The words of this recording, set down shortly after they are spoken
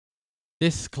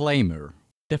Disclaimer.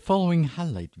 The following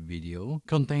highlight video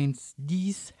contains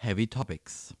these heavy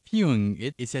topics. Viewing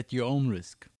it is at your own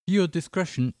risk. Viewer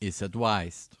discretion is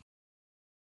advised.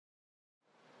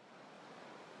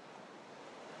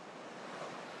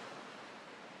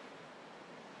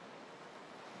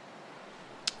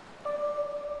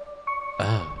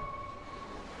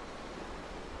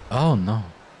 Oh no.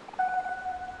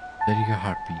 There you go,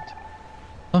 heartbeat.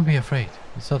 Don't be afraid.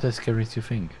 It's not as scary as you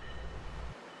think.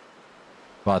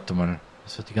 Warte mal,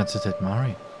 das wird die ganze Zeit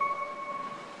Mari.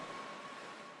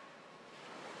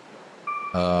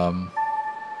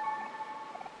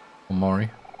 OMORI.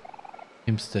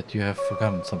 Seems that you have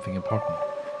forgotten something important.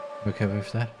 You okay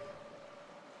with that?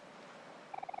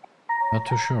 Not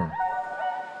too sure.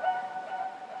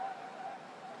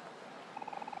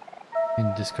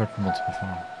 In this garden once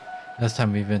before. Last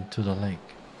time we went to the lake.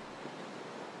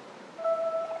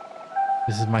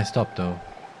 This is my stop though.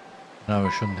 No, I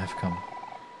shouldn't have come.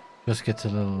 Just gets a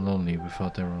little lonely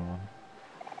without everyone.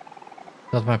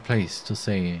 Not my place to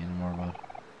say anymore, but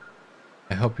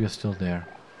I hope you're still there,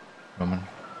 Roman.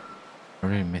 I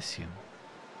really miss you.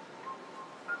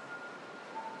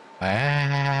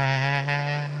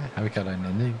 Habe ich gerade ein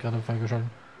Ende gerade freigeschaltet?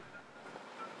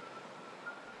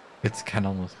 Jetzt kann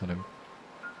almost gerade.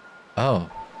 Oh.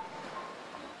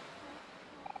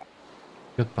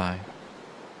 Goodbye,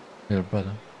 little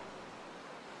brother.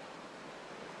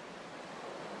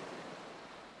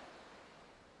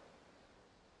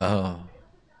 Oh.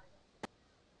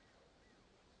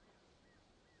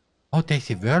 Oh,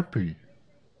 there's a whirlpool.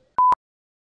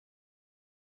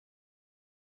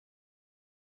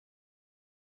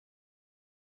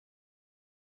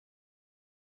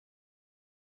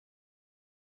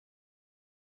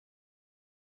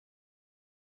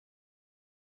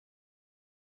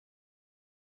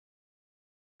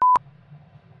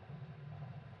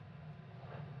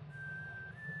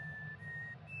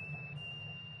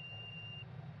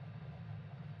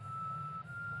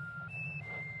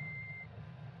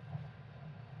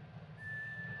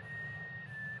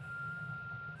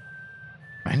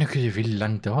 Meine Güte, wie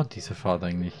lang dauert diese Fahrt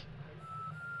eigentlich?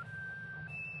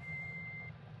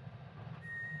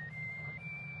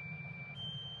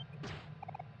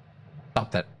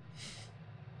 Stop that.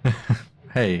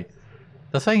 Hey,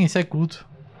 das war eigentlich sehr gut.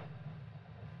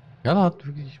 Ja, das hat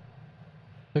wirklich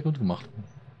sehr gut gemacht.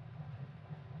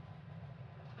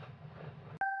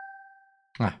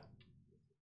 Ah.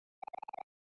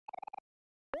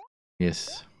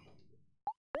 Yes.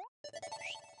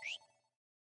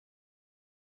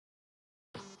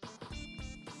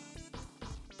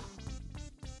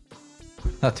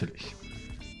 Natürlich.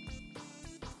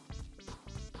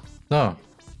 So,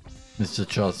 Mr.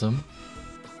 Johnson.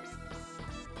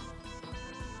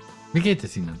 Wie geht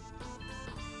es Ihnen?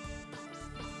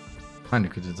 Meine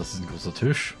Güte, das ist ein großer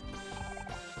Tisch.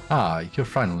 Ah, you're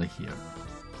finally here.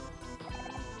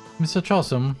 Mr.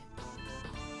 Johnson.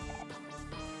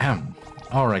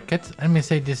 Alright, let me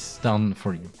say this down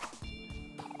for you.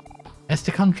 As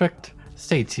the contract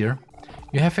states here,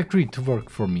 you have agreed to work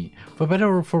for me, for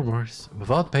better or for worse,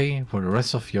 without pay for the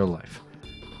rest of your life.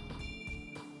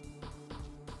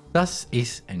 Das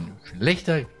ist ein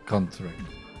schlechter Contract.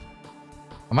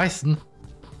 Am meisten,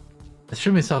 das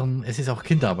Schlimme ist auch, es ist auch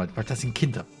Kinderarbeit, weil das sind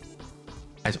Kinder.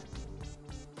 Also,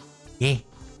 yeah.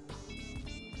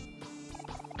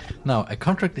 Now, a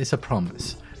contract is a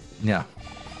promise. Yeah.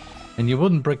 And you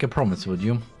wouldn't break a promise, would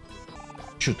you?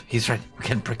 Shoot, he's right, we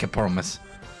can't break a promise.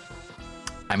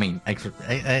 I mean, actually,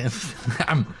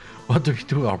 what do we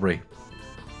do, Aubrey?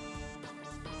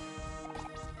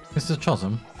 Mr.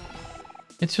 Chotham,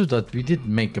 it's true that we did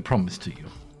make a promise to you,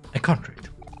 a contract.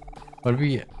 But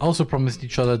we also promised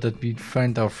each other that we'd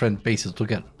find our friend Basil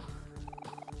together.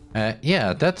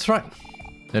 Yeah, that's right.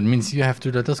 That means you have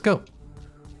to let us go.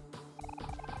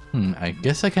 I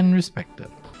guess I can respect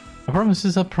that. A promise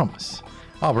is a promise.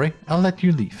 Aubrey, I'll let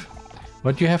you leave.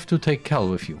 But you have to take Cal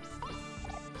with you.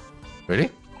 Really?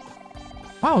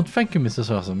 Oh, thank you, Mrs.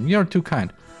 Awesome. You're too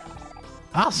kind.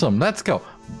 Awesome, let's go.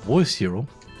 Wo ist Hero?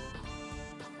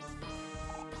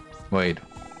 Wait,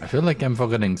 I feel like I'm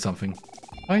forgetting something.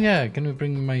 Oh yeah, can we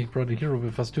bring my brother Hero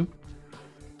with us too?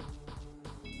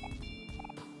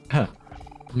 Huh.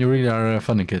 You really are a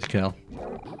funny kid, Cal.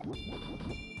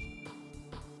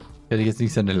 Hätte ich jetzt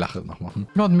nicht seine Lache noch machen.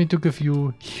 You want me to give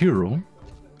you Hero?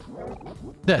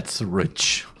 That's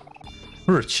rich.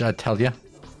 Rich, I tell ya.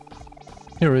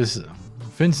 Here is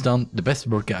Vince Dunn, the best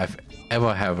worker I've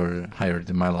ever hired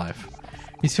in my life.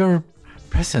 His very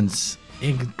presence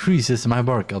increases my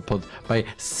work output by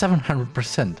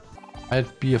 700%.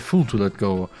 I'd be a fool to let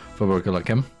go of a worker like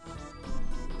him.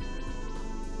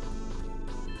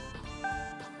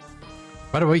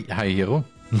 By the way, hi hero.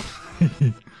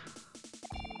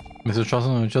 Mr.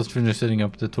 Johnson, I just finished setting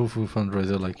up the tofu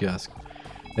fundraiser like you asked.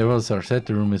 The walls are set,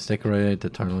 the room is decorated, the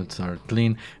toilets are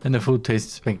clean, and the food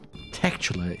tastes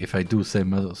spectacular if I do say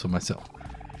so myself.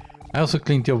 I also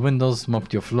cleaned your windows,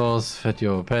 mopped your floors, fed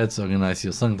your pets, organized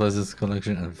your sunglasses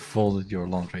collection, and folded your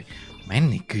laundry.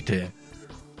 Meine Güte.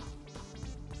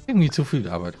 Irgendwie zu viel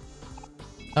Arbeit.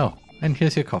 Oh, and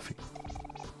here's your coffee.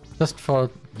 Just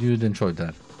thought you'd enjoy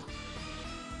that.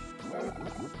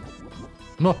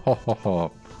 No, ho, ho,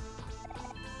 ho.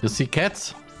 You see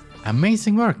cats?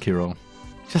 Amazing work, hero.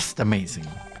 Just amazing.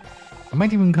 I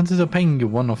might even consider paying you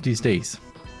one of these days.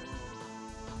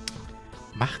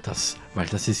 Mach das, weil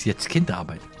das ist jetzt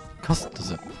Kinderarbeit.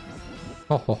 Kostenlose.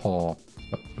 Ho ho ho.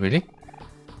 Really?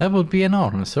 That would be an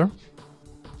honor, sir.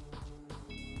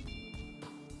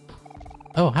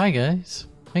 Oh, hi guys.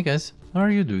 Hey guys, what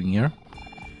are you doing here?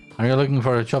 Are you looking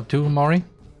for a job too, OMORI?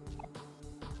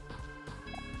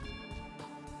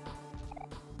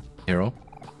 Hero,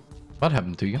 what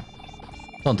happened to you?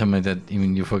 Don't tell me that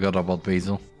even you forgot about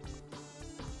Basil.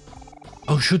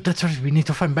 Oh shoot, that's right, we need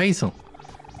to find Basil.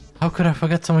 How could I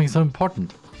forget something so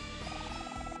important?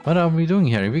 What are we doing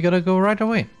here? We gotta go right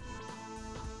away.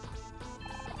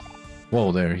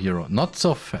 Whoa there, hero, not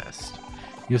so fast.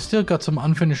 You've still got some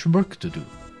unfinished work to do.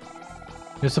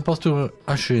 You're supposed to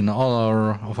usher in all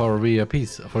of our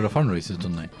VIPs for the fundraiser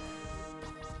tonight.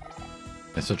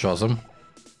 Mr. Chawsome,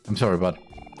 I'm sorry, but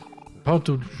how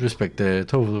to respect the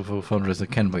tofu fundraiser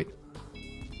can't wait.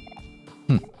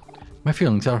 My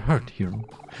feelings are hurt, hero.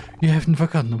 You haven't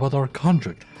forgotten about our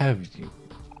contract, have you?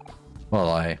 Well,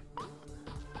 I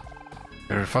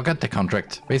forgot the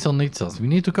contract. Basil needs us. We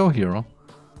need to go, hero.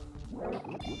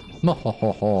 No, ho,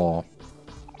 ho, ho.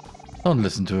 Don't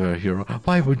listen to her, hero.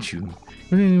 Why would you?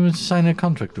 You didn't even sign a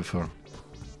contract with her.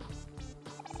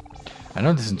 I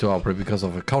don't listen to Aubrey because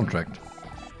of a contract.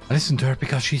 I listen to her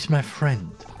because she's my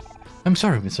friend. I'm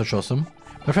sorry, Mr. Chawsome.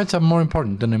 My friends are more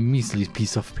important than a measly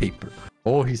piece of paper.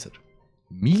 Oh, he said.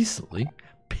 Measly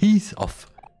piece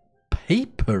of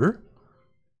paper?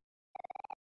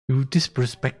 You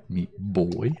disrespect me,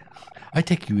 boy. I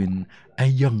take you in, a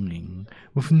youngling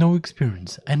with no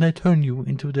experience, and I turn you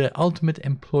into the ultimate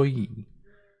employee.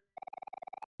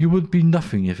 You would be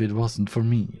nothing if it wasn't for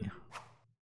me.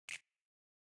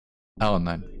 Oh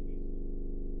nein.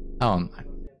 Oh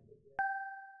nein.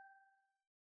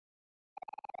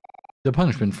 The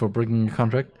punishment for breaking a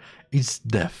contract is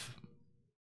death.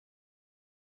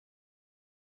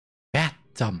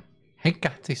 Verdammt. Henker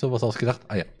hat sich sowas ausgedacht.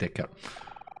 Ah ja, der Kerl.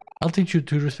 I'll teach you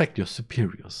to respect your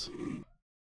superiors.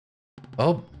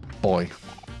 Oh boy.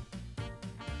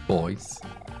 Boys.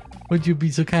 Would you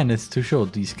be so kind as to show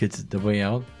these kids the way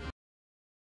out?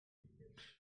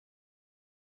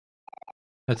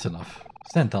 That's enough.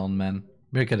 Stand down, man.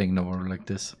 We're getting nowhere like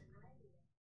this.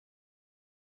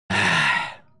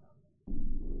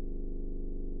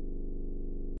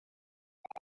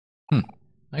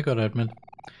 I gotta admit,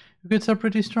 you kids are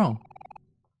pretty strong.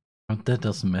 But that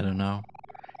doesn't matter now.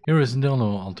 Here is still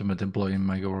no ultimate employee in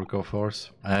my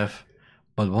workforce. I have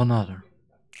but one other.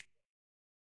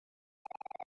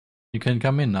 You can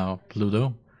come in now,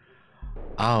 Pluto.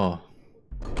 Oh.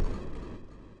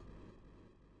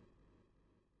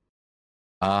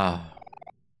 Ah.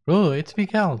 Oh, it's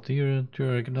Mikael. Do you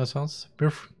recognize us?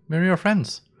 We're your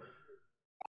friends.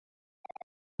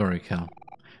 Sorry, Cal.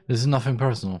 This is nothing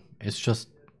personal. It's just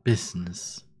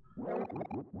business.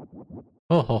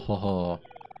 Oh ho ho ho.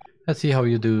 Let's see how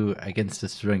you do against the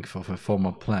strength of a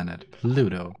former planet.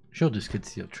 Pluto. Show these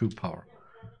kids your true power.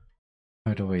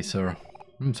 Right away, sir.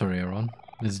 I'm sorry, Aaron.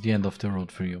 This is the end of the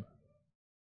road for you.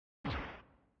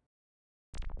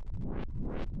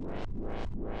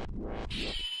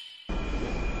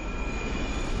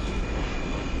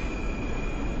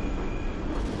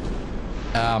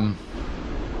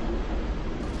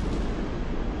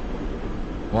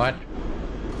 What?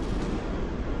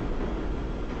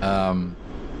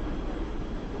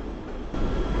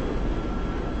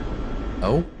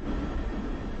 Oh?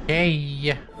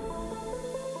 Hey!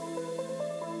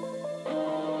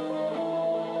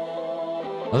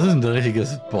 Was ist denn der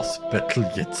richtige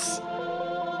Boss-Battle jetzt?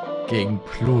 Gegen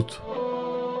Pluto.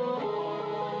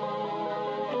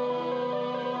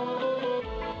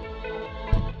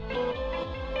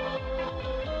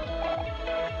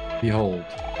 Behold,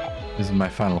 this is my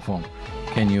final form.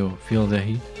 Can you feel the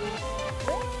heat?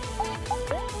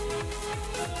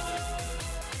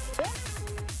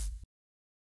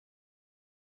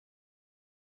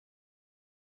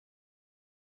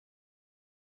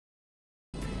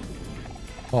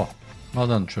 Oh, well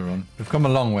done, children. We've come a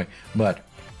long way, but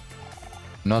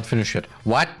not finished yet.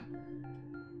 What?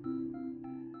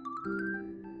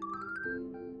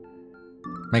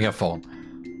 Megaphone.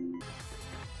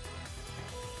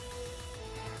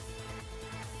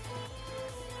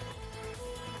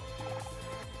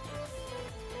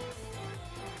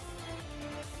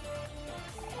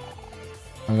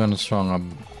 I'm gonna strong.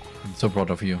 I'm so proud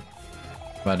of you.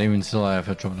 But even still, I have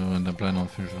a trouble in the plan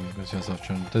of fusion with yourself.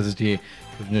 This is the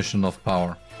definition of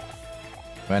power.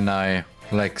 When I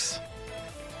flex.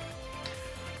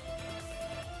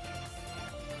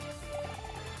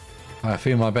 I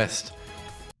feel my best.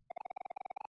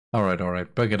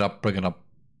 Alright. Break it up.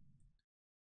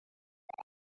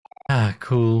 Ah,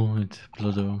 cool. It's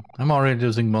Pluto. I'm already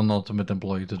losing one ultimate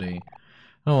employee today.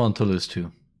 I want to lose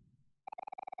 2.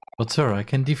 But sir, I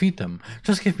can defeat them.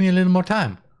 Just give me a little more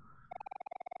time.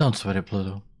 Don't sweat it,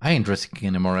 Pluto. I ain't risking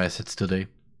any more assets today.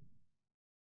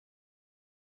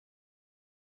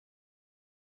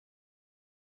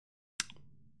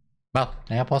 Well,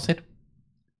 there was it.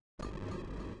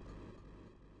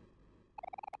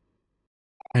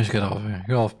 Let's get off here.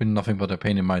 You've been nothing but a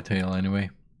pain in my tail anyway.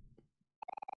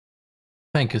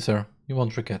 Thank you, sir. You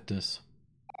won't forget this.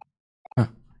 Huh.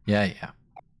 Yeah.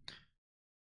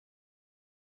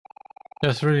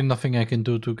 There's really nothing I can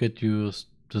do to get you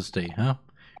to stay, huh?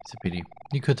 It's a pity.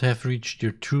 You could have reached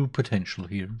your true potential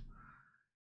here.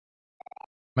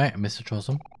 Mr.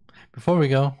 Chosen, before we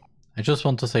go, I just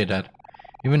want to say that,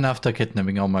 even after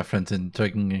kidnapping all my friends and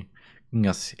dragging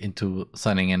us into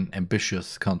signing an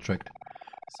ambitious contract,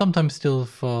 sometimes still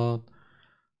thought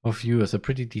of you as a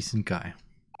pretty decent guy.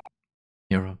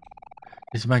 Hero,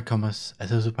 this might come as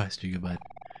a surprise to you, but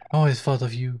I always thought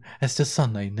of you as the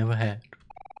son I never had.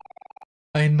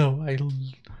 I know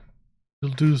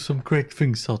you'll do some great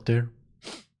things out there.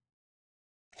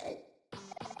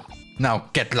 Now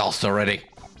get lost already.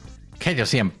 Can't you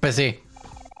see I'm busy?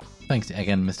 Thanks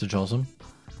again, Mr. Joseph.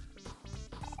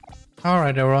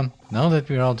 Alright everyone, now that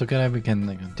we're all together we can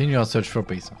continue our search for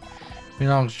Basil. We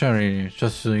long journey,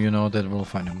 just so you know that we'll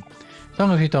find him. As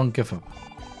long as you don't give up.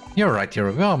 You're right,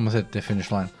 we're almost at the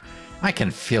finish line. I can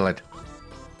feel it.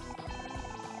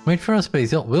 Wait for us,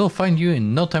 Basil. We'll find you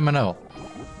in no time at all.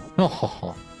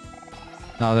 Oh.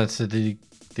 Now that's the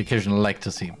dedication I like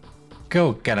to see.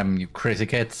 Go get him, you crazy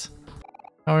kids.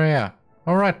 Oh yeah.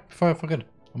 Alright, before I forget.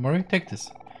 OMORI, take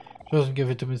this. Just give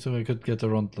it to me so I could get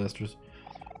around blasters.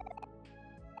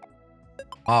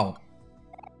 Wow.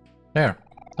 There.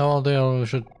 Oh, they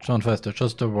should sound faster.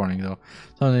 Just a warning though.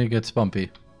 Suddenly it gets bumpy.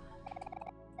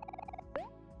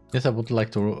 Yes, I would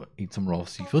like to eat some raw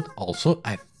seafood. Also,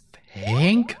 I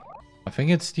think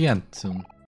it's the end soon.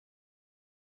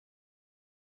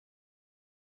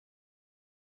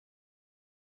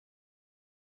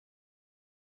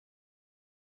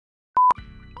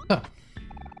 So.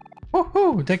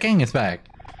 Woohoo! The gang is back!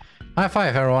 High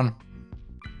five, everyone!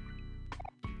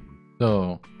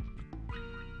 So...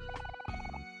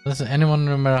 does anyone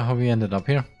remember how we ended up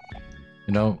here?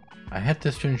 You know, I had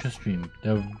this strangest dream.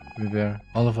 There we were,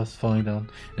 all of us falling down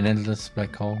an endless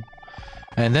black hole.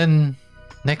 And then,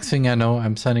 next thing I know,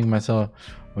 I'm sending myself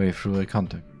way through a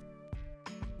contact.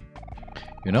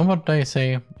 You know what they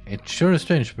say? It sure is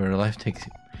strange where life takes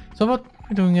you. So what are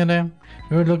we doing there?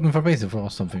 We were looking for Basil or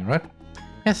something, right?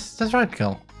 Yes, that's right,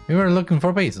 Cal. We were looking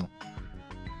for Basil.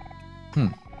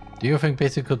 Do you think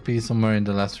Basil could be somewhere in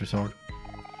the last resort?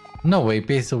 No way,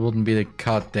 Basil wouldn't be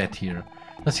caught dead here.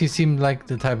 Does he seem like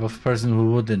the type of person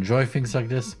who would enjoy things like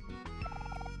this?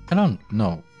 I don't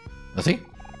know. Does he?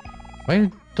 Why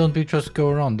don't we just go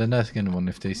around and ask anyone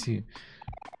if they see you?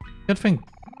 Good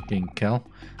thinking, Cal.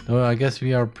 Though I guess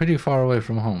we are pretty far away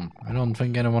from home. I don't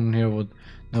think anyone here would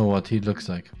know what he looks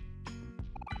like.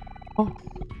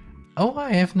 Oh,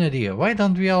 I have an idea. Why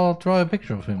don't we all draw a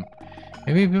picture of him?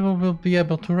 Maybe people will be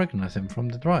able to recognize him from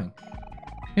the drawing.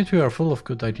 You two are full of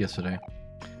good ideas today.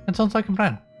 That sounds like a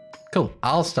plan. Cool,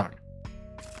 I'll start.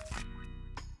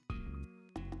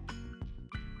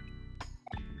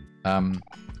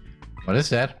 What is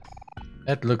that?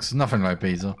 That looks nothing like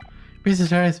Basil. Basil's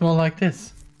hair is more like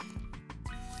this.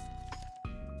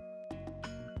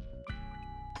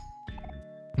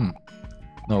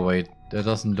 No wait, that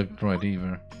doesn't look right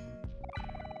either.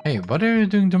 Hey, what are you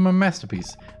doing to my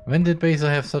masterpiece? When did Basil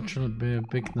have such a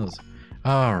big nose?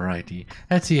 Alrighty,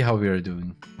 let's see how we are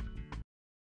doing.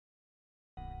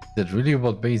 Is that really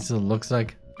what Basil looks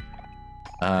like?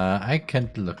 I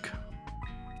can't look.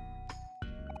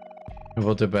 You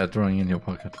put a bad drawing in your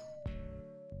pocket.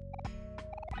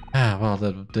 Ah, well,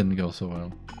 that didn't go so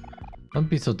well. Don't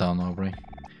be so down, Aubrey.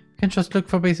 We can just look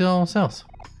for Basil ourselves.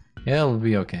 Yeah, it'll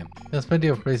be okay. There's plenty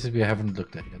of places we haven't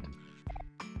looked at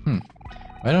yet.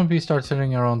 Why don't we start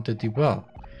searching around the deep well?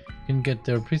 You can get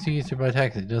there pretty easy by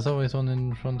taxi. There's always one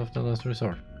in front of the last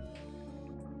resort.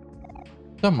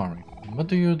 OMORI, what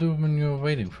do you do when you're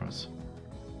waiting for us?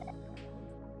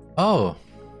 Oh,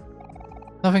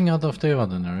 nothing out of the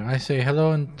ordinary. I say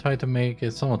hello and try to make a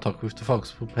small talk with the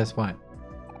folks who pass by.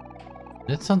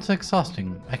 That sounds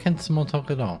exhausting. I can't small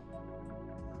talk at all.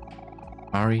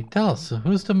 Mari, tell us,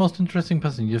 who's the most interesting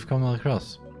person you've come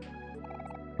across?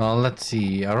 Well, let's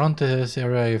see. Around this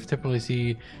area, I've typically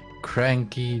see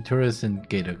cranky tourists and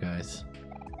gator guys.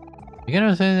 You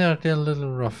gotta say they're a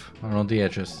little rough around the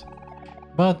edges.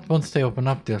 But once they open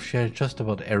up, they'll share just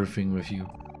about everything with you.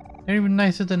 They're even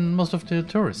nicer than most of the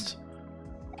tourists.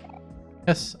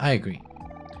 Yes, I agree.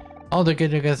 All the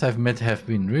gator guys I've met have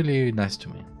been really nice to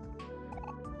me.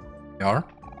 You are?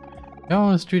 You're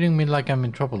always treating me like I'm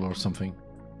in trouble or something.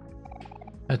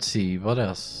 Let's see, what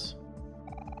else?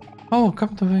 Oh,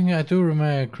 come to think, I do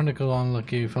remember a chronicle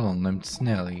unlucky fellow named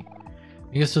Snelly.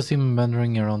 I used to see him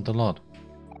wandering around a lot.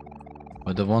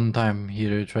 But the one time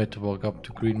he tried to walk up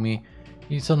to greet me,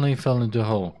 he suddenly fell into a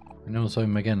hole. I never saw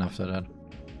him again after that.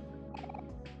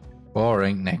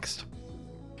 Boring. Next.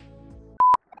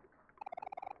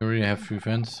 You already have 3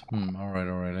 friends?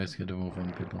 Alright, let's get a move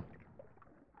on, people.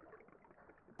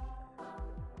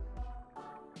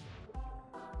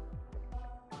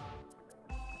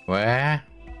 Where?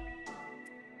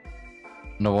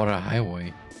 Underwater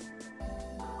highway.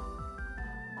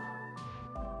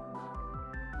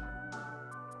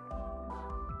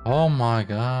 Oh my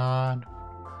god.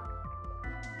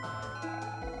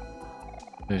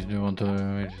 Do you want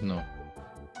to... No.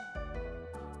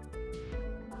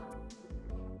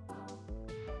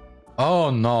 Oh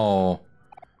no.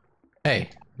 Hey,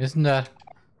 isn't that...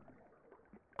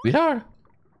 Sweetheart?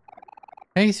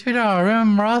 Hey sweetheart,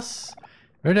 remember us?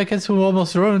 We're the kids who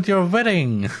almost ruined your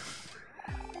wedding.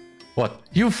 What,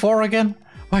 you 4 again?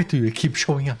 Why do you keep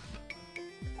showing up?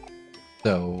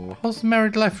 So, how's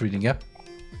married life reading up?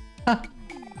 Huh?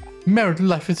 Married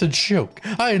life is a joke.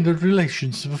 I ended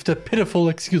relations with the pitiful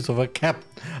excuse of a cap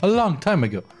a long time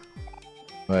ago.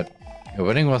 But your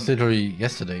wedding was literally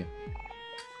yesterday.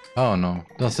 Oh no,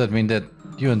 does that mean that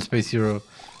you and Space Hero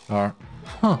are...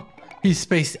 Huh, he's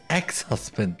Space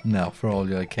ex-husband now for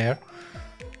all I care.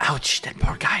 Ouch, that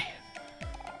poor guy.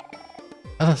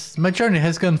 Alas, my journey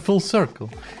has gone full circle.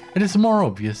 It is more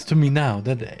obvious to me now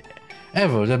than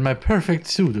ever that my perfect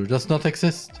suitor does not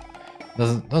exist.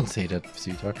 Don't say that,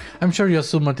 sweetheart. I'm sure your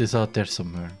soulmate is out there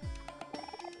somewhere.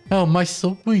 Oh, my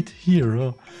sweet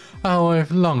hero. How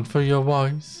I've longed for your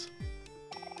voice.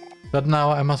 But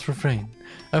now I must refrain.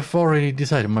 I've already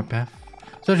decided my path.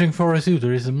 Searching for a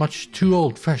suitor is much too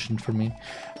old-fashioned for me.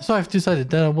 So I've decided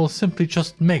that I will simply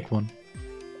just make one.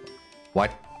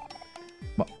 What?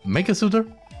 Make a suitor?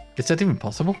 Is that even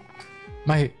possible?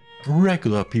 My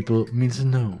regular people means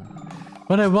no.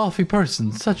 But a wealthy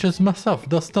person such as myself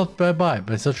does not abide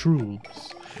by such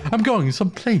rules. I'm going some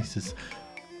places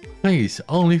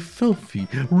only filthy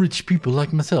rich people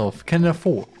like myself can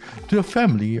afford, to a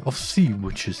family of sea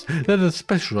witches that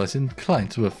specialize in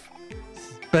clients with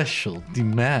special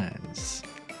demands.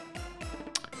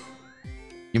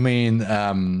 You mean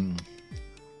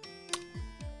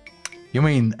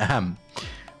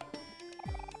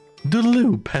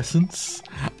Doodaloo, peasants.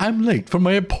 I'm late for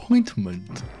my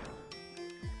appointment.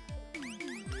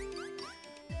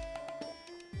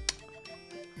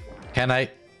 Can I?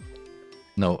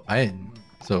 No,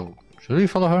 so, should we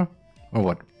follow her? Or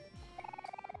what?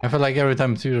 I feel like every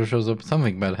time Sudo shows up,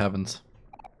 something bad happens.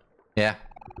 Yeah,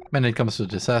 when it comes to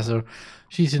disaster,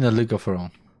 she's in a league of her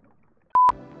own.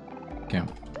 Okay.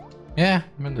 Yeah,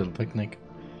 a little picnic.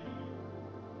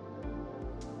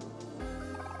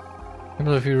 I can't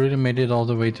believe you really made it all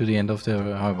the way to the end of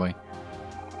the highway.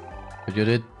 But you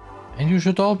did, and you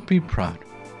should all be proud.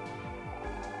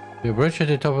 The bridge at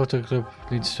the top of the cliff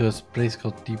leads to a place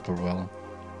called Deeper Well.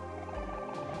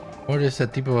 Word is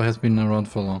that Deeper Well has been around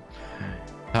for a long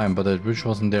time, but the bridge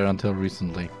wasn't there until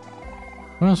recently.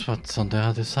 Who knows what's on the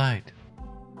other side?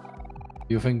 Do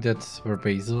you think that's where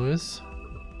Basil is?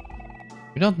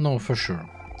 We don't know for sure,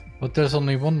 but there's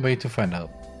only one way to find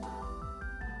out.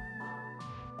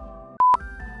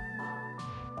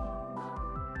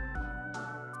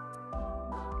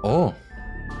 Oh.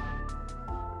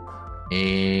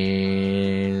 Is...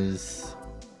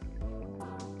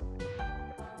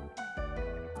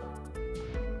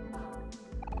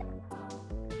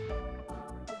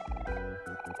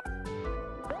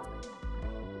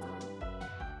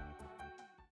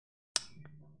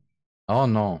 Oh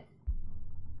no.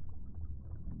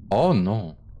 Oh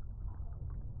no.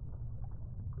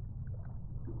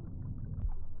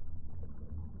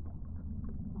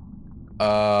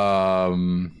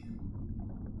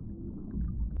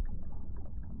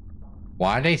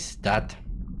 What is that?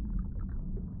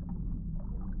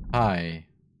 Hi.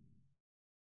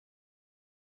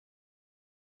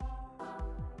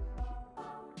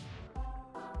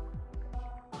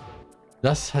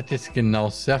 Das hat jetzt genau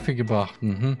sehr viel gebracht.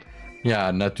 Mhm.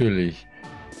 Ja, natürlich.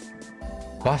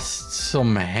 Was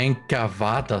zum Henker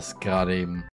war das gerade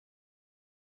eben?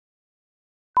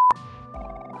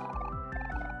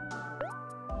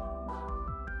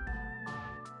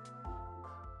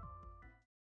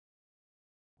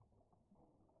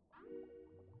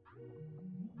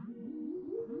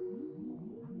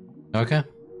 Okay.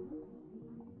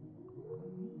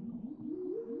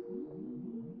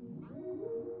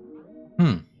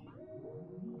 Hm.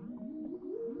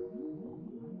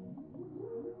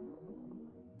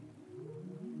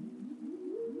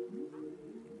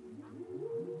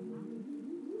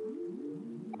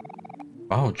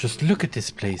 Wow, just look at this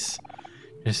place.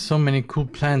 There's so many cool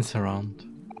plants around.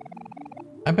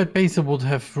 I bet Basil would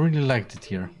have really liked it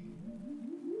here.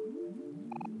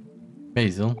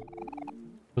 Basil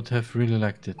would have really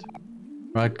liked it.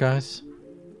 Right, guys?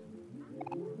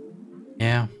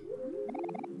 Yeah.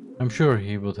 I'm sure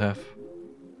he would have.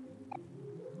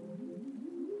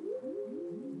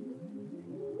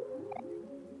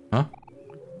 Huh?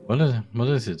 What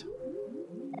is it?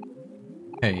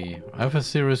 Hey, I have a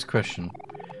serious question.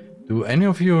 Do any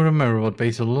of you remember what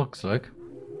Basil looks like?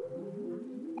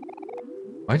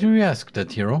 Why do you ask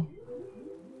that, hero?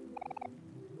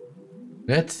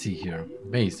 Let's see here.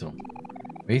 Basil.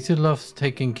 Basil loves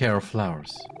taking care of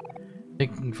flowers.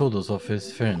 Taking photos of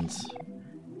his friends.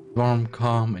 Warm,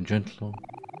 calm, and gentle.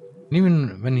 And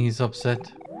even when he's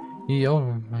upset,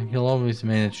 he'll always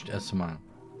manage a smile.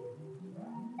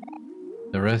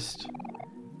 The rest,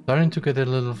 starting to get a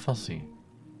little fussy.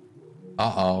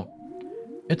 Uh-oh.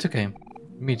 It's okay.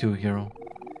 Me too, hero.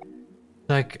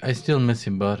 Like, I still miss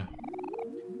him, but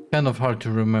kind of hard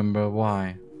to remember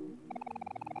why.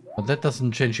 But that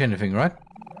doesn't change anything, right?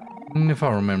 Even if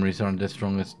our memories aren't as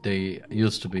strong as they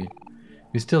used to be,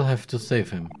 we still have to save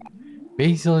him.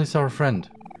 Basil is our friend,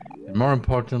 and more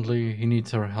importantly, he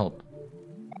needs our help.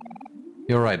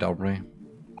 You're right, Aubrey.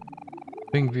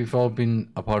 I think we've all been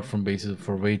apart from Basil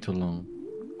for way too long.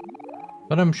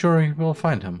 But I'm sure we'll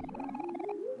find him.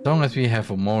 As long as we have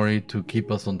OMORI to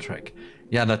keep us on track.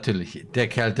 Ja, natürlich. Der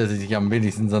Kerl, der sich am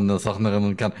wenigsten an der Sachen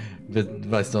erinnern kann,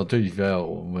 weiß natürlich,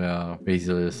 wer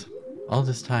Basil ist. All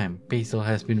this time, Basil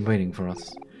has been waiting for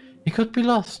us. He could be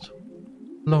lost,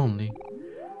 lonely,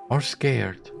 or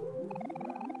scared.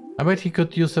 I bet he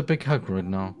could use a big hug right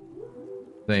now.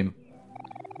 Same.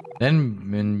 Then,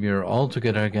 when we're all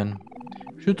together again,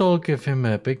 we should all give him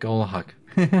a big ol' hug.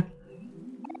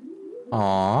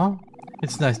 Aww.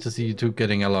 It's nice to see you two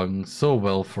getting along so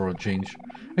well for a change.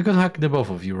 I could hug the both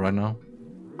of you right now.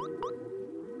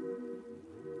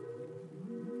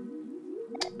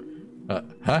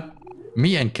 Huh?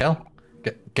 Me and Kel?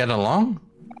 Get along?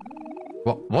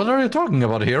 What are you talking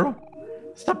about, hero?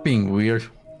 Stop being weird.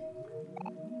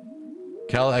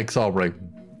 Kel X Aubrey.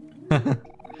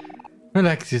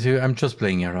 Relax, you two. I'm just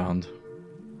playing around.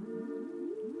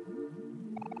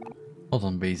 Hold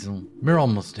on, Basil. We're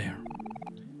almost there.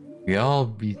 We'll all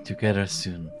be together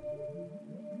soon.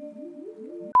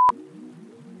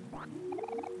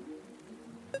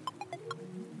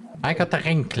 I got the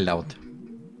ring cloud.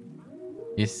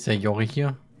 Is Sayori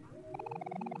here?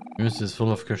 Yours is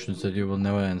full of questions that you will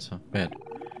never answer. Bad.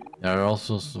 There are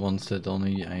also ones that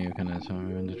only you can answer.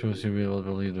 When the truth you will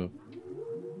believe you.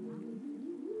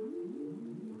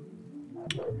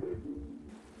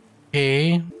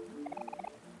 Hey.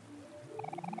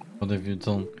 What have you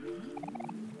done?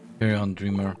 Carry on,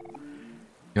 dreamer.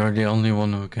 You're the only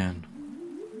one who can.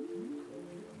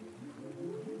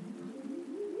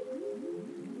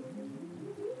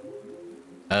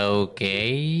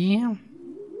 Okay.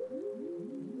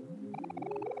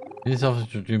 It is often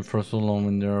to dream for so long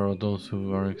when there are those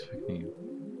who are expecting you.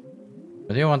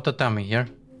 But you want to tell me here?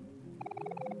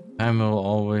 Time will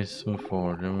always move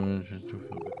forward.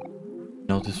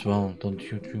 Know this well, don't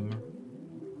you, dreamer?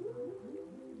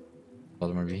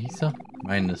 Warte mal, wie hieß er?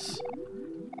 Meines.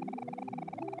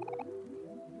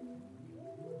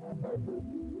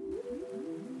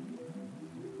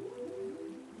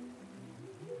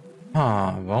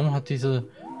 Warum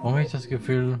habe ich das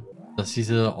Gefühl, dass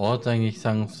dieser Ort eigentlich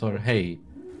sagen soll, hey,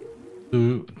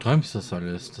 du träumst das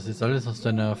alles, das ist alles aus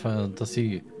deiner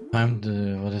Fantasie. Time,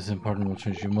 what is important will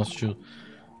change, you must choose,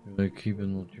 you will keep it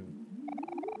what you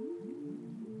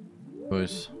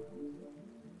choice.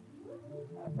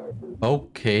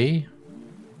 Okay.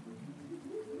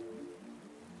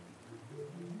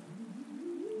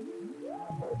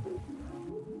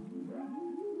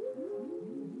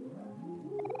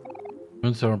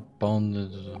 Humans are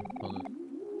bounded.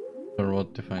 For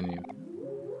what define you?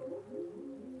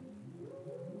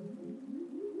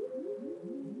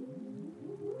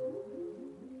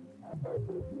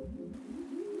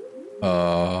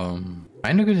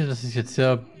 Meine Güte, das ist jetzt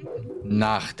sehr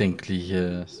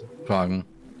nachdenkliche Fragen.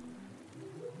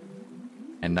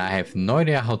 And I have no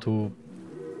idea how to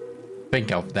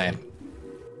think of that.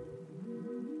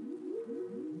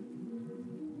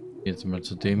 Jetzt mal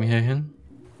zu dem hier hin.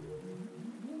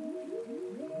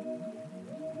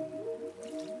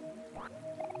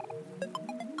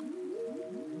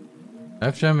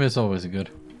 F-Jam is always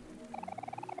good.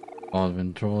 All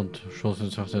been told, shows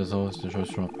yourself as always the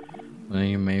choice from. Then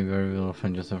you may very well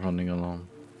find yourself running alone.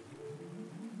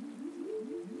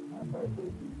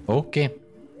 Okay.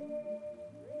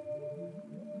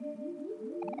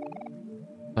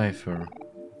 Cypher.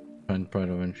 Find Pride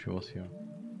when she was here.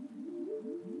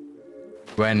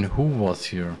 When who was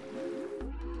here?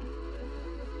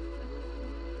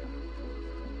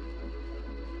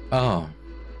 Oh.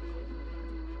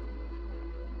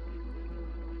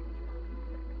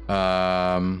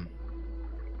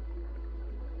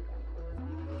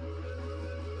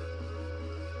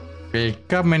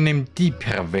 Willkommen im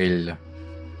Deeperville.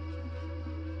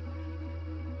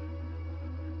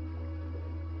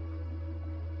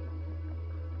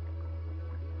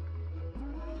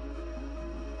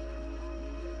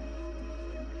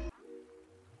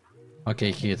 Okay,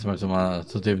 ich gehe jetzt mal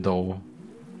zu dem da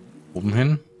oben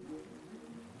hin.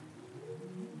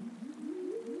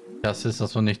 Das ist,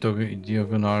 dass man nicht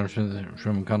diagonal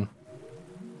schwimmen kann.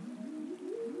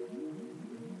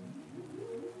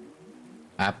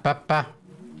 Papa.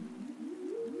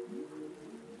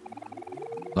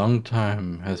 Long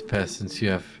time has passed since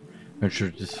you have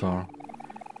ventured this far.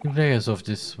 The layers of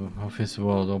his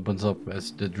world opens up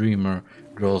as the dreamer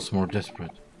grows more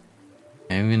desperate.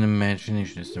 Even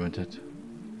imagination is limited.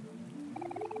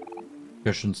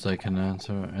 Questions I can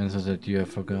answer, answers that you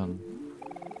have forgotten.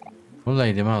 We'll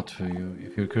lay them out for you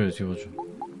if you're curious. You would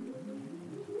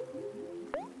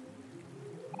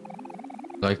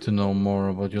like to know more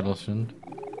about your lost friend.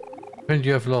 The friend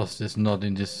you have lost is not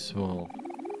in this world.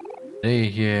 The day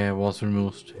he was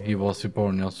removed, he was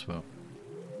reborn elsewhere.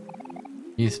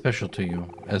 He is special to you.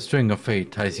 A string of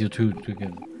fate ties you two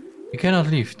together. You cannot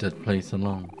leave that place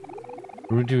alone.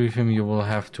 To retrieve him, you will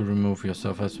have to remove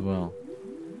yourself as well.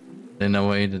 In a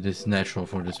way that is natural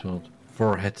for this world.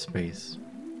 For headspace.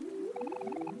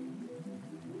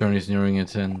 The journey is nearing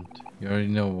its end. You already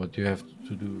know what you have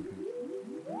to do.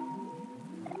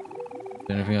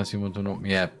 Anything else you want to know?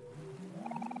 Yeah.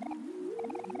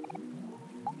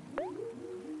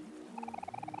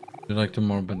 Would you like to know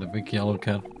more about the big yellow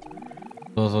cat?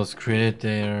 Those was created,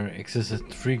 there existed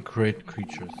three great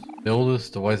creatures. The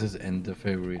oldest, the wisest, and the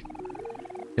favorite.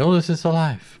 The oldest is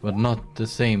alive, but not the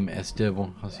same as the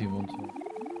one as he once was.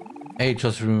 Age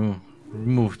has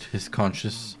removed his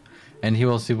conscience, and he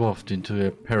was evolved into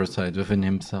a parasite within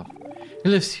himself. He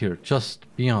lives here, just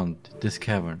beyond this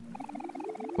cavern.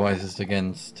 The wisest,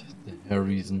 against her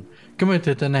reason,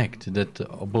 committed an act that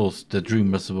opposed the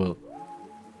dreamer's will.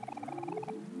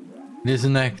 It is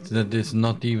an act that is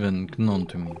not even known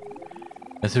to me.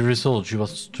 As a result, she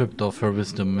was stripped of her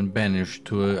wisdom and banished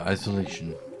to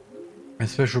isolation. A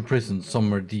special prison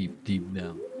somewhere deep, deep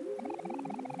down.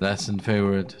 Last and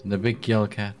favorite, the big yellow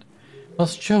cat,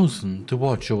 was chosen to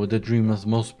watch over the dreamer's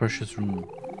most precious room.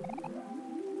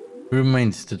 He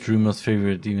remains the dreamer's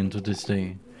favorite even to this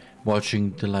day,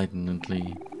 watching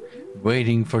delightedly,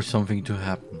 waiting for something to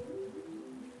happen.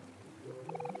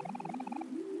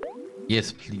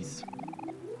 Yes, please.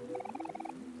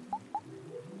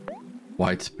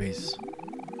 White space.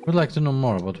 Would like to know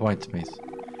more about white space.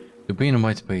 To be in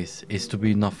white space is to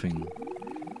be nothing.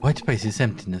 White space is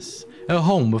emptiness, a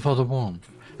home without a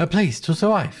warmth, a place to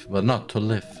survive but not to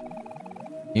live.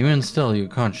 Even still, your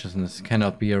consciousness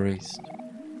cannot be erased.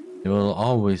 You will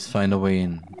always find a way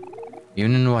in.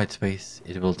 Even in white space,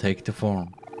 it will take the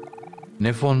form. And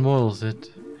if one wills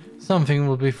it, something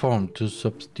will be formed to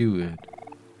subdue it.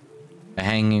 A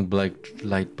hanging black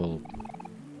light bulb.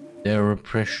 The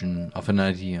repression of an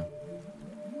idea.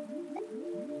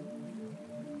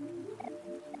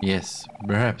 Yes,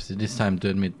 perhaps it is time to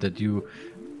admit that you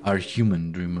are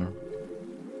human, dreamer.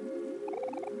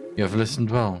 You have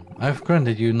listened well. I have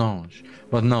granted you knowledge,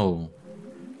 but know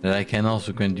that I can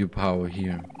also grant you power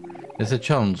here. There's a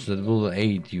challenge that will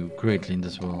aid you greatly in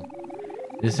this world.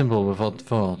 It is simple without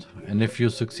thought, and if you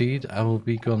succeed, I will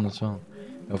be gone as well.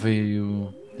 I offer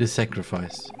you this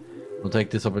sacrifice. We'll take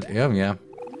this opportunity. Yeah.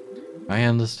 I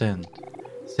understand.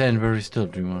 Stand very still,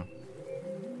 dreamer.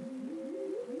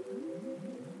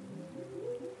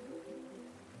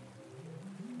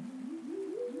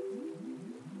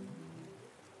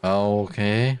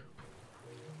 Okay.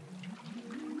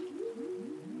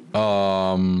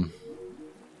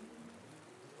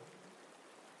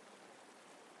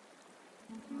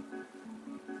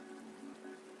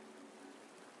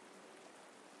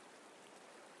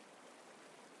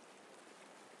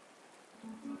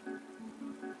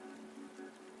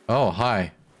 Oh,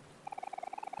 hi.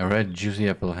 A red juicy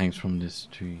apple hangs from this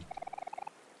tree.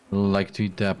 Would you like to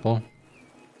eat the apple?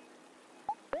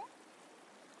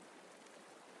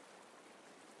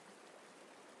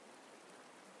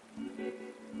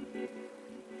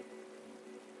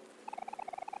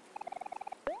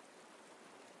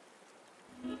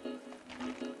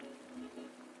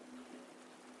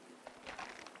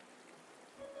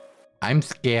 I'm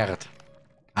scared.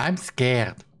 I'm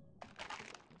scared.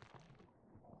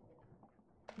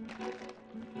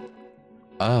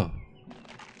 Oh.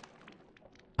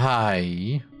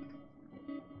 Hi.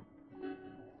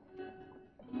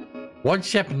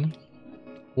 What's happening?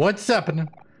 What's happening?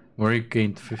 Where you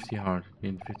gained 50 heart.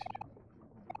 Gained 50.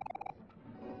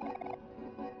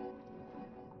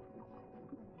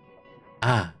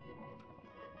 Ah.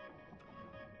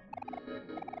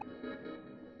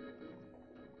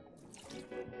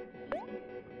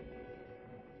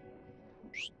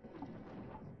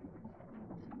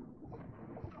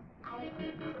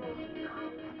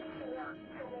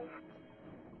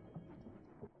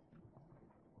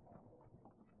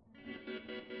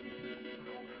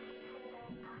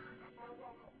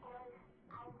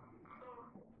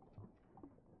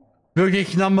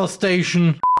 Wirklich Number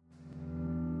Station.